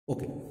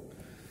Okay.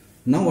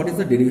 Now what is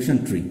the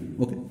derivation tree?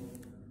 Okay.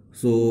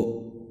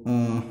 So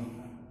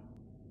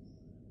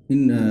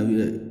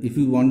if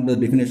you want the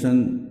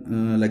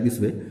definition like this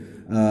way,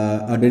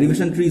 a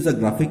derivation tree is a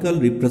graphical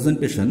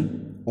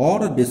representation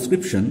or a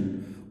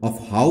description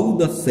of how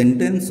the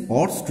sentence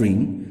or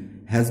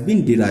string has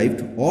been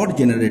derived or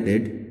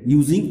generated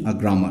using a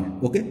grammar.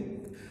 Okay.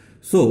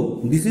 So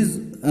this is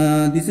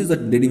a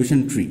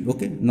derivation tree.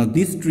 Okay. Now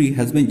this tree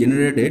has been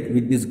generated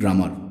with this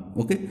grammar.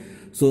 Okay.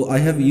 So I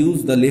have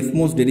used the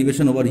leftmost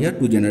derivation over here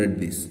to generate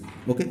this.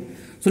 Okay.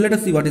 So let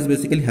us see what is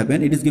basically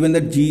happened. It is given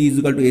that G is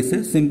equal to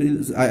SA.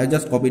 Simple. I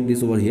just copied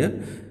this over here.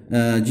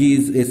 G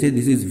is SA.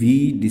 This is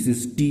V. This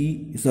is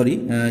T. Sorry.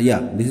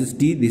 This is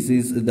T. This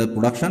is the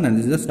production, and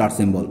this is the start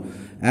symbol.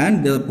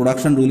 And the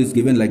production rule is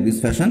given like this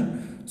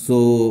fashion.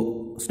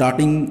 So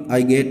starting,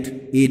 I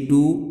get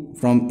A2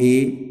 from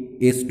A.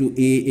 S to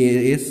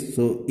A, S,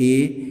 so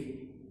A,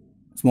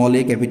 small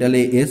a, capital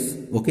A, S.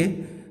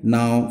 Okay.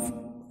 Now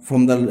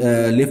from the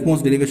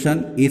leftmost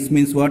derivation, S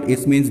means what?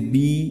 S means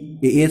B,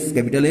 S,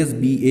 capital S,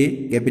 B,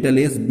 A, capital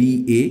S,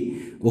 B,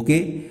 A.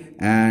 Okay.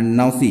 And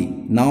now see,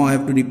 now I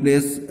have to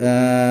replace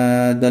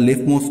the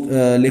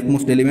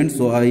leftmost element.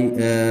 So I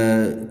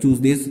choose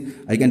this.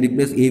 I can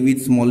replace A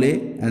with small a,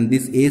 and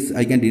this S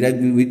I can derive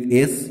with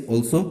S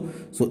also.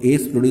 So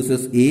S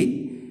produces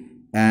A.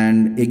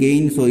 And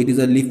again, so it is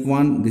a leaf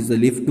 1, this is a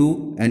leaf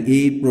 2, and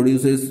A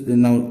produces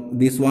now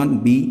this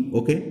one, B.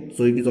 Okay,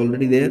 so it is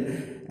already there,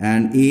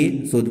 and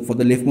A. So for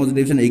the leftmost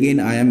derivation,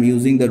 again I am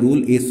using the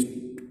rule is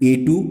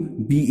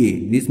A2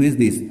 BA. This means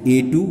this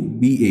A2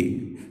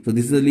 BA. So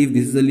this is a leaf,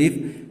 this is a leaf,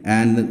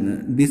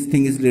 and this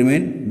thing is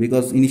remain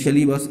because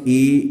initially was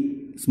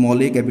A,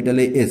 small a, capital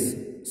A, S,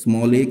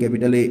 small a,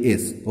 capital A,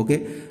 S.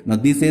 Okay, now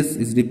this S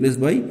is replaced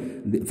by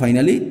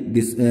finally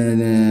this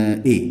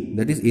A,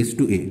 that is S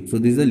to A. So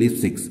this is a leaf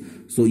 6.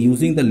 So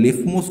using the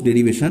leftmost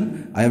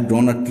derivation, I have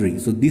drawn a tree.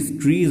 So this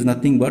tree is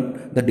nothing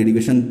but the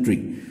derivation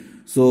tree.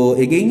 So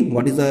again,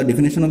 what is the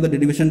definition of the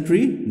derivation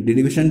tree?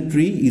 Derivation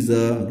tree is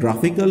a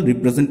graphical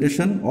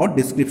representation or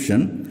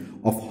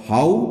description of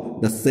how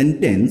the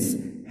sentence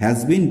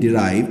has been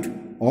derived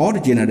or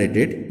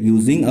generated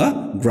using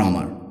a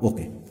grammar.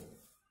 Okay.